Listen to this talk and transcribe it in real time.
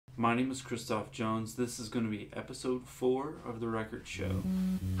My name is Christoph Jones. This is going to be episode 4 of The Record Show.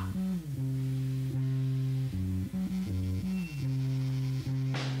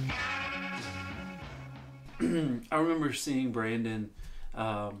 I remember seeing Brandon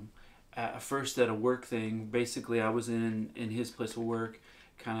at first at a work thing. Basically, I was in his place of work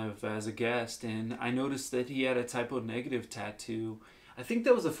kind of as a guest, and I noticed that he had a typo negative tattoo. I think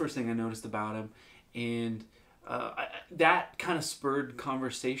that was the first thing I noticed about him, and that kind of spurred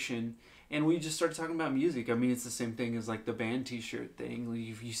conversation, and we just started talking about music. I mean, it's the same thing as like the band t-shirt thing.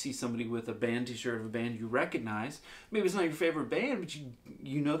 If you see somebody with a band t-shirt of a band you recognize, maybe it's not your favorite band, but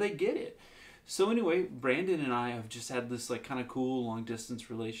you know they get it. So anyway, Brandon and I have just had this like kind of cool long distance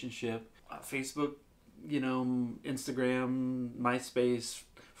relationship. Facebook, Instagram, MySpace,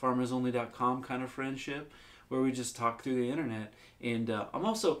 farmersonly.com kind of friendship where we just talk through the internet. And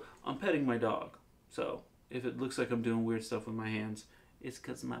I'm petting my dog. So if it looks like I'm doing weird stuff with my hands, it's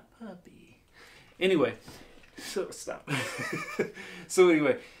because of my puppy. Anyway, so stop. So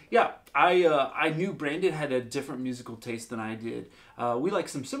anyway, yeah, I knew Brandon had a different musical taste than I did. We like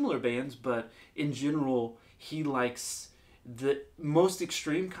some similar bands, but in general, he likes the most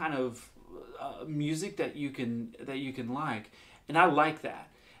extreme kind of music that you can like, and I like that.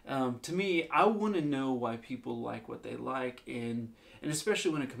 To me, I want to know why people like what they like, and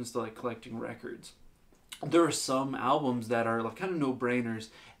especially when it comes to like collecting records. There are some albums that are like kind of no-brainers.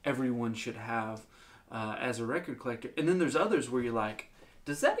 Everyone should have as a record collector, and then there's others where you're like,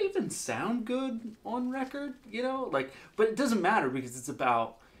 does that even sound good on record? But it doesn't matter because it's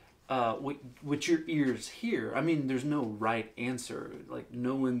about what your ears hear. I mean, there's no right answer. Like,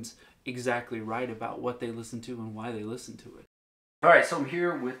 no one's exactly right about what they listen to and why they listen to it. All right, so I'm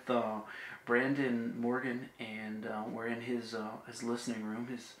here with Brandon Morgan, and we're in his listening room,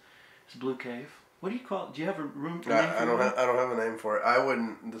 his blue cave. What do you call it? Do you have a room? I don't have a name for it. I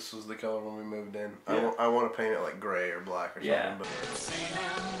wouldn't. This was the color when we moved in. Yeah. I want to paint it like gray or black or something. Yeah. But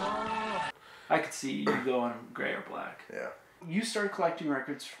I could see you going gray or black. Yeah. You started collecting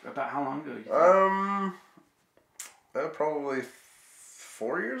records about how long ago? Probably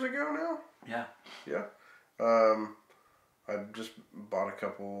 4 years ago now. Yeah. Yeah. I just bought a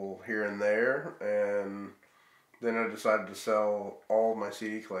couple here and there, and then I decided to sell all of my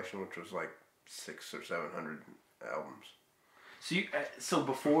CD collection, which was like 600 or 700 albums. So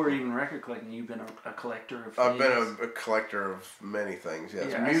before even record collecting, you've been a collector of things? I've been a collector of many things,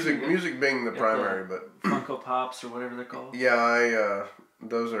 yes. Yeah, music being the primary, but Funko Pops or whatever they're called? Yeah,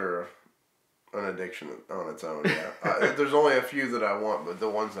 those are an addiction on its own, yeah. There's only a few that I want, but the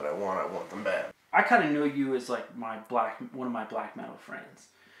ones that I want them bad. I kind of know you as like one of my black metal friends.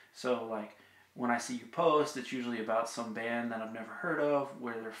 So like, when I see you post, it's usually about some band that I've never heard of,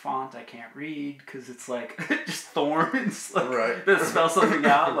 where their font I can't read because it's like just thorns, like, right, that spell something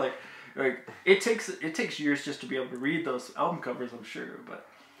out. Like it takes years just to be able to read those album covers, I'm sure. But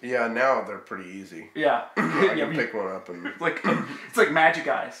yeah, now they're pretty easy. Yeah, I can pick one up and it's like magic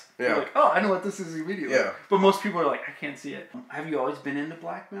eyes. Yeah, you're like, oh, I know what this is immediately. Yeah, but most people are like, I can't see it. Have you always been into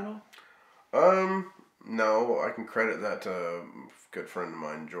black metal? No, I can credit that to a good friend of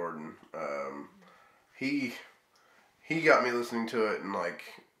mine, Jordan. He got me listening to it in like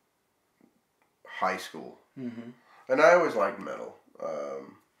high school, and I always liked metal,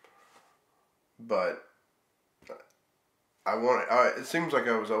 but it seems like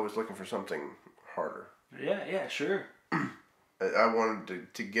I was always looking for something harder. Yeah, sure. I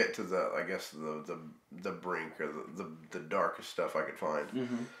wanted to get to the brink or the darkest stuff I could find.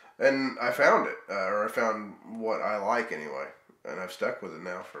 And I found it, or I found what I like anyway, and I've stuck with it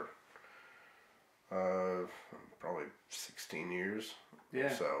now for probably 16 years.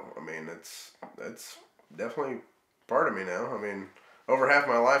 Yeah. So I mean, it's definitely part of me now. I mean, over half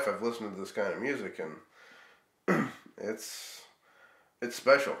my life I've listened to this kind of music, and it's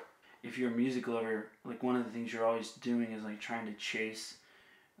special. If you're a music lover, like one of the things you're always doing is like trying to chase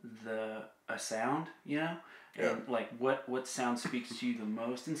a sound, And yeah, like what sound speaks to you the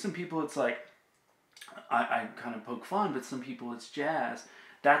most. And some people it's like I kind of poke fun, but some people it's jazz.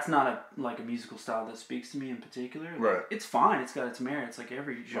 That's not a musical style that speaks to me in particular. Like, right. It's fine. It's got its merits, like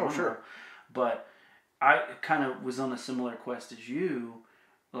every genre. Oh, sure. But I kind of was on a similar quest as you,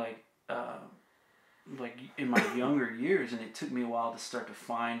 like in my younger years, and it took me a while to start to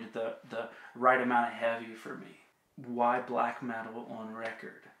find the right amount of heavy for me. Why black metal on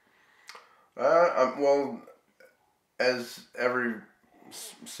record? Well, as every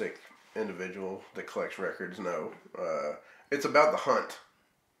sick individual that collects records know, it's about the hunt.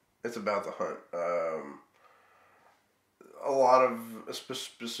 It's about the hunt. A lot of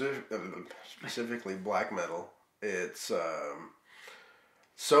specifically black metal. It's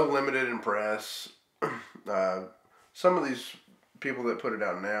so limited in press. Some of these people that put it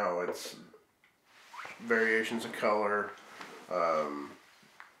out now, it's variations of color. I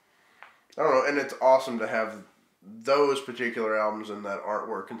don't know, and it's awesome to have those particular albums and that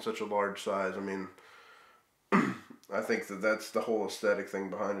artwork in such a large size. I mean, I think that's the whole aesthetic thing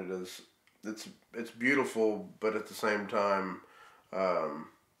behind it is it's beautiful, but at the same time,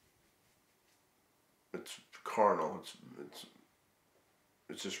 it's carnal.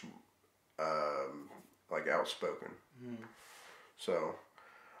 It's just like outspoken. Mm. So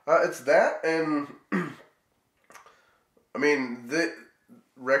it's that, and I mean the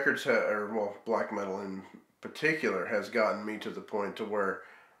records black metal in particular has gotten me to the point to where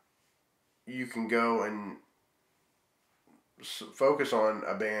you can go and focus on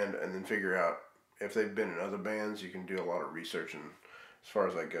a band and then figure out if they've been in other bands. You can do a lot of research and as far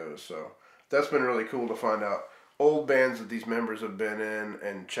as that goes. So that's been really cool to find out old bands that these members have been in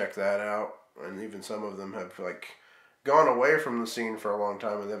and check that out. And even some of them have like gone away from the scene for a long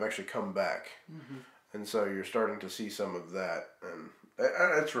time and they've actually come back. Mm-hmm. And so you're starting to see some of that, and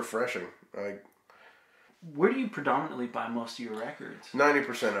it's refreshing. Like, where do you predominantly buy most of your records?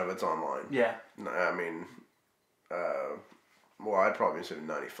 90% of it's online. Yeah. I mean, well, I'd probably say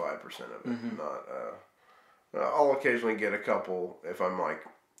 95% of it. Mm-hmm. Not. I'll occasionally get a couple if I'm like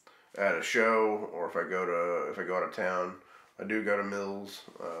at a show or if I go out of town. I do go to Mills.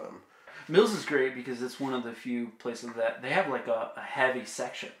 Mills is great because it's one of the few places that they have like a heavy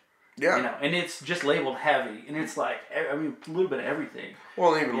section. Yeah. You know, and it's just labeled heavy, and it's like, I mean, a little bit of everything.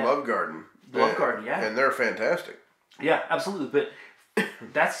 Well, and even Love Garden. Love Garden, yeah. And they're fantastic. Yeah, absolutely. But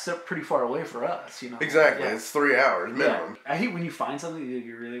that's pretty far away for us, you know. Exactly. Yeah. It's 3 hours minimum. Yeah. I hate when you find something that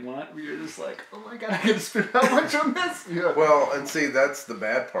you really want, where you're just like, oh my God, I gotta spend how much on this? Yeah. Well, and see, that's the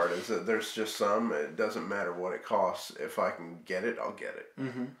bad part, is that there's just some, it doesn't matter what it costs. If I can get it, I'll get it.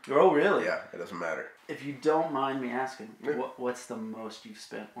 Mm-hmm. Oh, really? Yeah, it doesn't matter. If you don't mind me asking, what's the most you've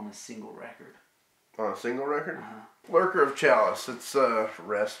spent on a single record? On a single record? Uh-huh. Lurker of Chalice. It's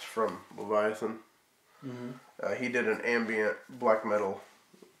Rest from Leviathan. Mm-hmm. He did an ambient black metal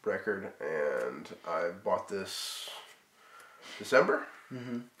record, and I bought this December.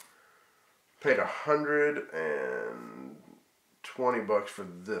 Mm-hmm. Paid $120 for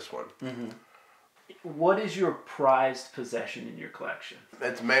this one. Mm-hmm. What is your prized possession in your collection?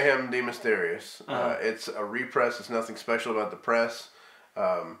 It's Mayhem de Mysterious. Uh-huh. It's a repress. It's nothing special about the press,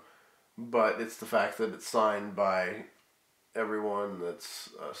 but it's the fact that it's signed by everyone that's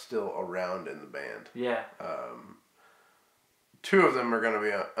still around in the band. Yeah. Two of them are going to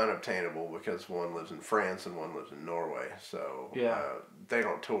be unobtainable because one lives in France and one lives in Norway. So they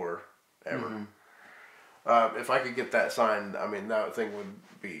don't tour ever. Mm-hmm. If I could get that signed, I mean, that thing would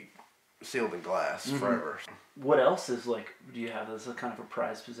be sealed in glass forever. What else is do you have as a kind of a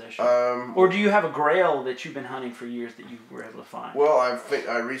prized possession? Or do you have a grail that you've been hunting for years that you were able to find? Well, I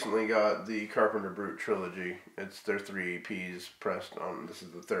recently got the Carpenter Brute trilogy. It's their 3 EPs pressed on. This is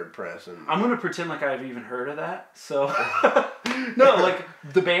the 3rd press, and I'm gonna pretend like I've even heard of that. So no, like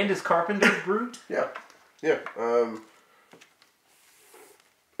the band is Carpenter Brute. Yeah.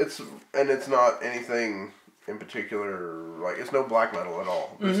 It's not anything in particular. Like, it's no black metal at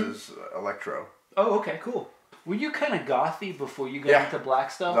all. This is electro. Oh, okay, cool. Were you kind of gothy before you got into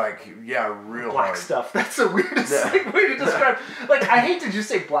black stuff? Real black hard. Stuff. That's the weirdest way to describe. Like, I hate to just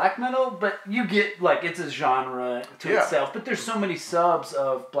say black metal, but you get it's a genre to itself. But there's so many subs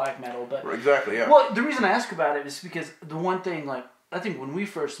of black metal. But exactly, yeah. Well, the reason I ask about it is because the one thing, I think when we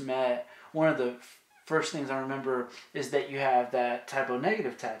first met, one of the first things I remember is that you have that Typo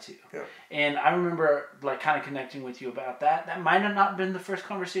Negative tattoo. Yeah. And I remember kind of connecting with you about that. That might have not been the first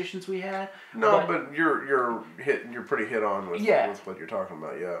conversations we had. No, but you're pretty hit on with what you're talking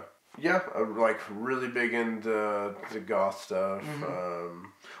about, yeah. Yeah, really big into the goth stuff. Mm-hmm.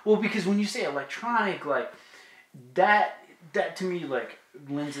 Well, because when you say electronic, that to me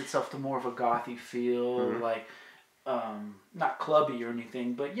lends itself to more of a gothy feel, mm-hmm. Not clubby or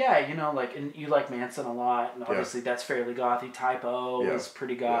anything, but and you like Manson a lot, and obviously that's fairly gothy. Typo is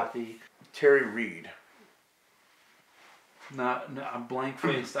pretty gothy. Yeah. Terry Reid. No, I'm blank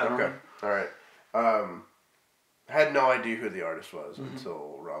faced. I don't know. All right. Had no idea who the artist was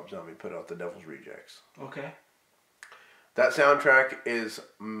until Rob Zombie put out The Devil's Rejects. Okay. That soundtrack is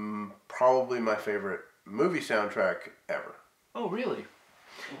probably my favorite movie soundtrack ever. Oh, really?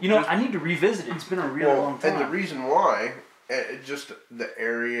 I need to revisit it. It's been a really long time. And the reason why, just the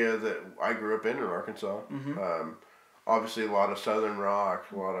area that I grew up in Arkansas. Mm-hmm. Obviously, a lot of southern rock,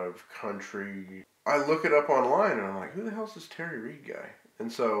 a lot of country. I look it up online, and I'm like, who the hell's this Terry Reid guy? And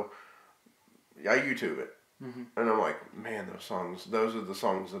so I YouTube it. And I'm like, man, those are the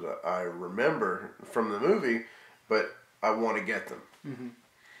songs that I remember from the movie, but I want to get them.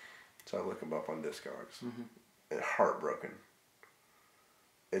 So I look them up on Discogs. And heartbroken.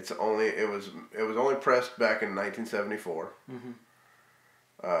 It was only pressed back in 1974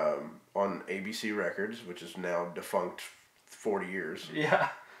 on ABC Records, which is now defunct 40 years. Yeah.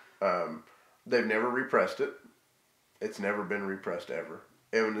 They've never repressed it. It's never been repressed ever.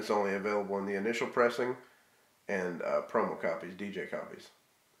 And it's only available in the initial pressing and promo copies, DJ copies.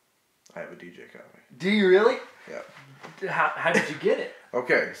 I have a DJ copy. Do you really? Yeah. How did you get it?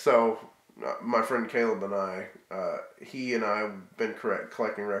 Okay, so my friend Caleb and I, he and I have been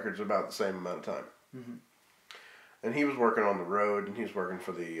collecting records about the same amount of time. And he was working on the road, and he was working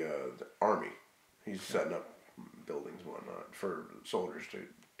for the Army. He's setting up buildings and whatnot for soldiers to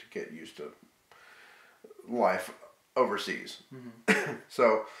get used to life overseas.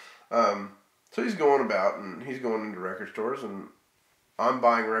 So he's going about, and he's going into record stores, and I'm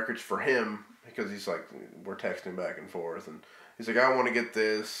buying records for him because he's like, we're texting back and forth, and he's like, I want to get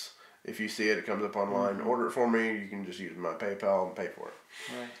this. If you see it, it comes up online. Order it for me. You can just use my PayPal and pay for it.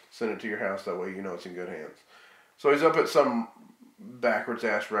 Right. Send it to your house. That way you know it's in good hands. So he's up at some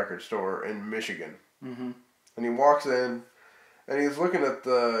backwards-ass record store in Michigan. And he walks in, and he's looking at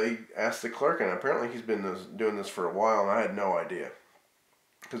he asked the clerk, and apparently he's been doing this for a while, and I had no idea.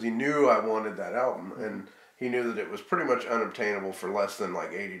 Because he knew I wanted that album, and he knew that it was pretty much unobtainable for less than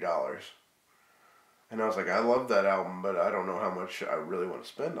like $80. And I was like, I love that album, but I don't know how much I really want to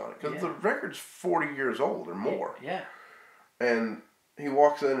spend on it. Because the record's 40 years old or more. Yeah. And he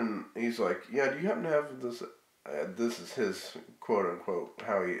walks in and he's like, yeah, do you happen to have this? This is his quote unquote,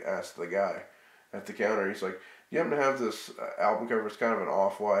 how he asked the guy at the counter. He's like, do you happen to have this album cover? It's kind of an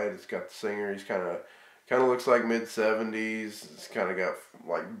off-white. It's got the singer. He's kind of looks like mid-70s. It's kind of got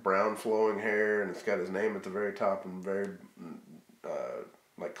like brown flowing hair, and it's got his name at the very top in very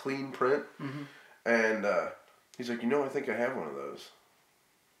like clean print. And he's like, I think I have one of those.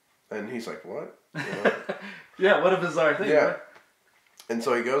 And he's like, what? You know? Yeah, what a bizarre thing. Yeah. Right? And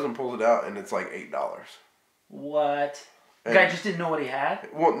so he goes and pulls it out, and it's like $8. What? And The guy just didn't know what he had?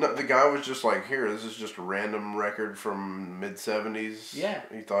 Well, no, the guy was just like, here, this is just a random record from mid-70s. Yeah.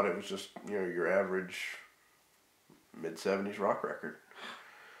 He thought it was just, your average mid-70s rock record.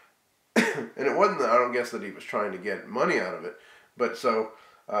 And it wasn't, I don't guess that he was trying to get money out of it. But so,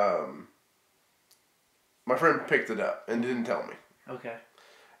 my friend picked it up and didn't tell me. Okay.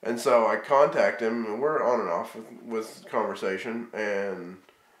 And so I contact him, and we're on and off with conversation, and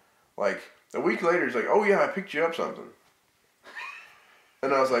like a week later he's like, oh yeah, I picked you up something.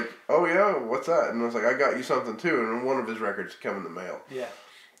 And I was like, oh yeah, what's that? And I was like, I got you something too, and one of his records come in the mail. Yeah.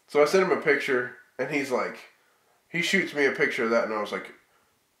 So I sent him a picture, and he's like, he shoots me a picture of that, and I was like,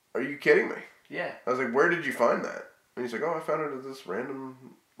 are you kidding me? Yeah. I was like, where did you find that? And he's like, oh, I found it at this random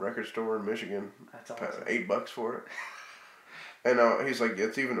record store in Michigan. That's awesome. $8 for it. And he's like,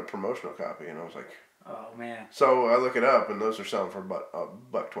 it's even a promotional copy. And I was like, oh man. So I look it up, and those are selling for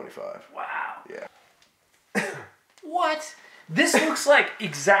 $1.25. Wow. Yeah. What? This looks like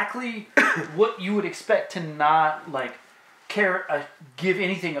exactly what you would expect to not like give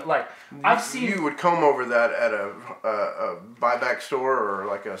anything like. I've seen you would comb over that at a buyback store or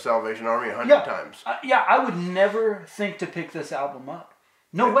like a Salvation Army 100 times. Yeah, I would never think to pick this album up.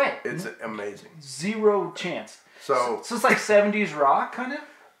 No way. It's amazing. Zero chance. So it's like 70s rock, kind of?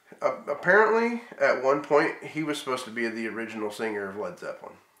 Apparently, at one point, he was supposed to be the original singer of Led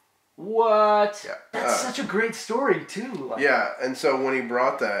Zeppelin. What? Yeah. That's such a great story, too. Like, yeah, and so when he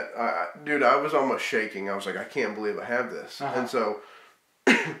brought that, dude, I was almost shaking. I was like, I can't believe I have this. And so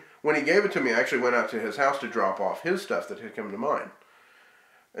when he gave it to me, I actually went out to his house to drop off his stuff that had come to mine.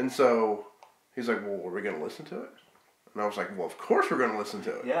 And so he's like, well, are we going to listen to it? And I was like, well, of course we're going to listen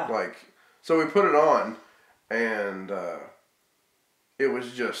to it. Yeah. Like, so we put it on, and it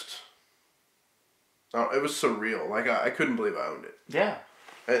was just, it was surreal. Like, I couldn't believe I owned it. Yeah.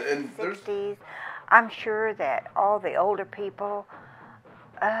 And there's... 60s, I'm sure that all the older people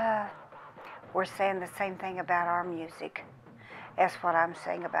were saying the same thing about our music as what I'm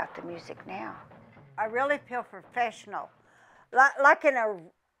saying about the music now. I really feel professional, like in a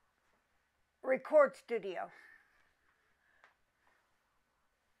record studio.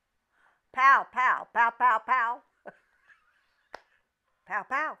 Pow, pow, pow, pow, pow. Pow,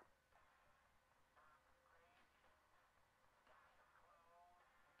 pow.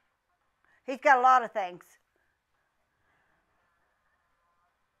 He's got a lot of things.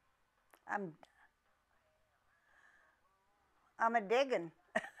 I'm a digging.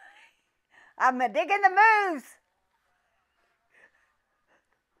 I'm a digging the moves.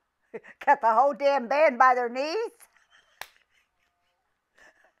 Got the whole damn band by their knees.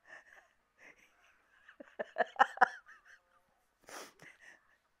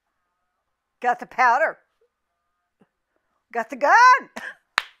 Got the powder. Got the gun.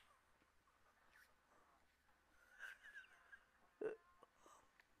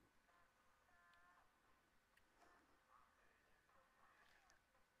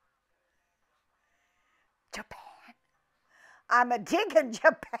 Japan. I'm a digging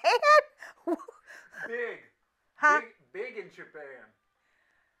Japan. Big. Huh? Big in Japan.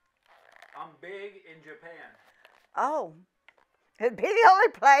 I'm big in Japan. Oh, it'd be the only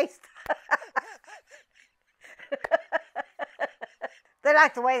place. They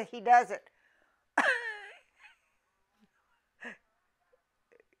like the way that he does it.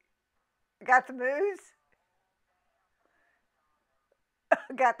 Got the moves.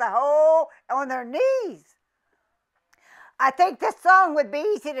 Got the whole on their knees. I think this song would be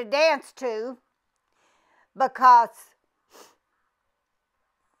easy to dance to because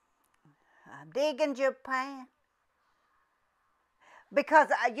I'm digging Japan. Because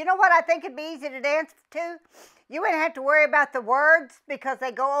you know what I think it'd be easy to dance to? You wouldn't have to worry about the words because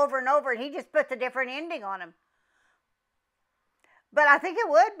they go over and over and he just puts a different ending on them. But I think it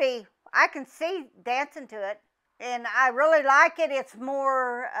would be. I can see dancing to it. And I really like it. It's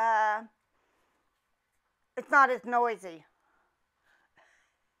more, it's not as noisy.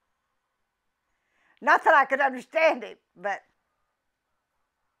 Not that I could understand it, but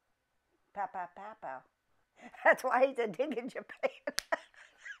pow, pow, pow, pow. That's why he's a digging Japan.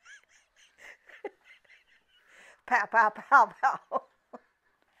 Pow, pow, pow, pow.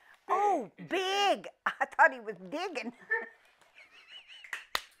 Oh, big. I thought he was digging.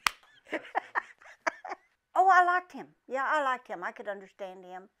 Oh, I liked him. Yeah, I liked him. I could understand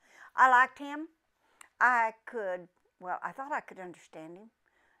him. I liked him. I thought I could understand him.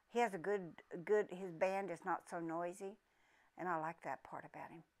 He has a good, his band is not so noisy. And I like that part about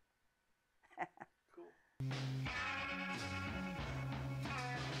him.